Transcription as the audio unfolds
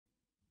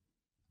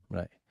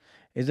Right.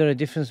 Is there a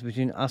difference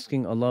between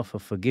asking Allah for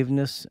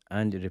forgiveness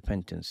and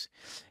repentance?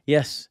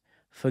 Yes.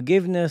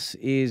 Forgiveness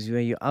is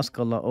when you ask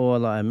Allah, oh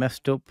Allah, I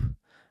messed up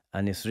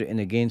and it's written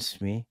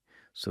against me.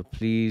 So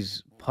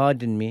please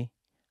pardon me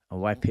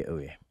and wipe it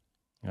away.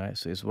 Right.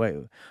 So it's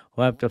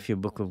wiped off your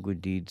book of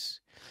good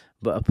deeds.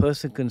 But a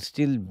person can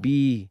still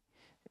be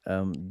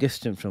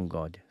distant from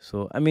God.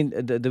 So, I mean,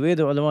 the way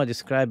the ulama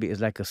describe it is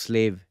like a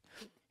slave.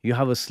 You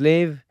have a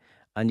slave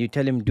and you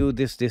tell him, do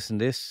this, this, and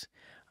this.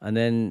 And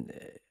then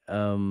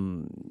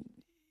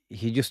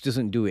he just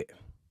doesn't do it,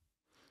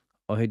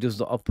 or he does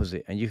the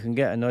opposite, and you can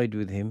get annoyed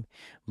with him,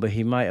 but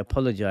he might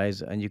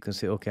apologize and you can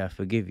say, okay, I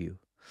forgive you.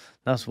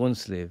 That's one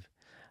slave.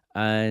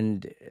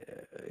 And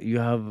you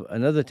have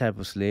another type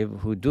of slave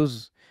who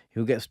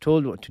gets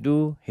told what to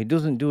do, he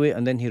doesn't do it,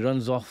 and then he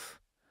runs off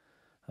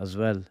as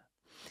well.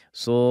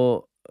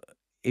 So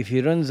if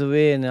he runs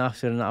away and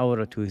after an hour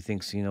or two he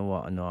thinks, you know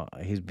what, no,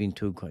 he's been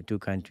too kind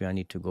to me, I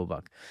need to go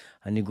back,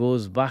 and he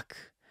goes back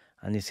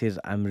and he says,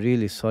 I'm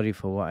really sorry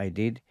for what I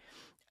did.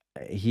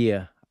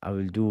 Here, I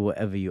will do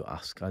whatever you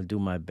ask. I'll do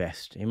my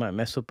best. He might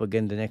mess up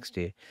again the next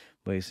day,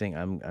 but he's saying,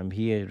 I'm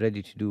here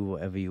ready to do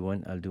whatever you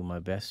want. I'll do my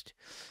best.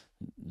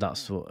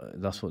 That's what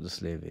the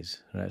slave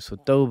is, right? So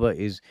tawbah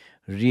is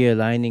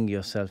realigning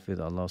yourself with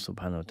Allah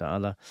subhanahu wa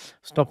ta'ala,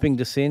 stopping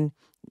the sin,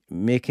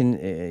 making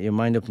your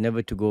mind up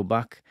never to go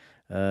back.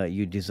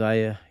 You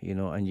desire,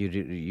 and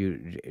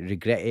you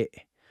regret it,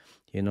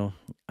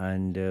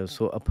 and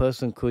so a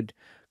person could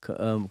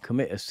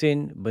commit a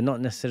sin but not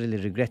necessarily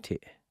regret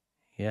it.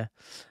 Yeah.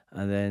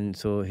 And then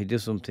so he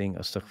does something,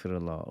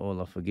 astaghfirullah, oh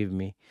Allah forgive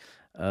me,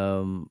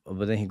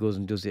 but then he goes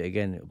and does it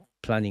again,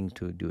 planning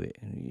to do it.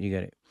 You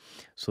get it?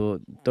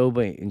 So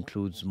tawbah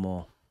includes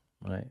more,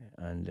 right?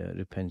 And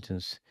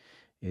repentance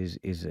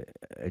is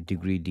a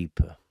degree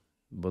deeper,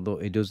 but though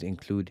it does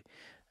include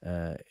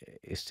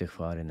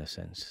istighfar in a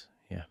sense.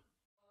 Yeah.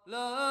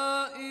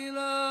 لا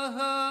إله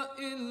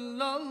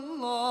إلا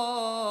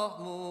الله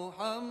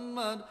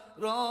محمد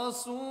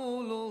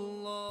رسول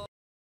الله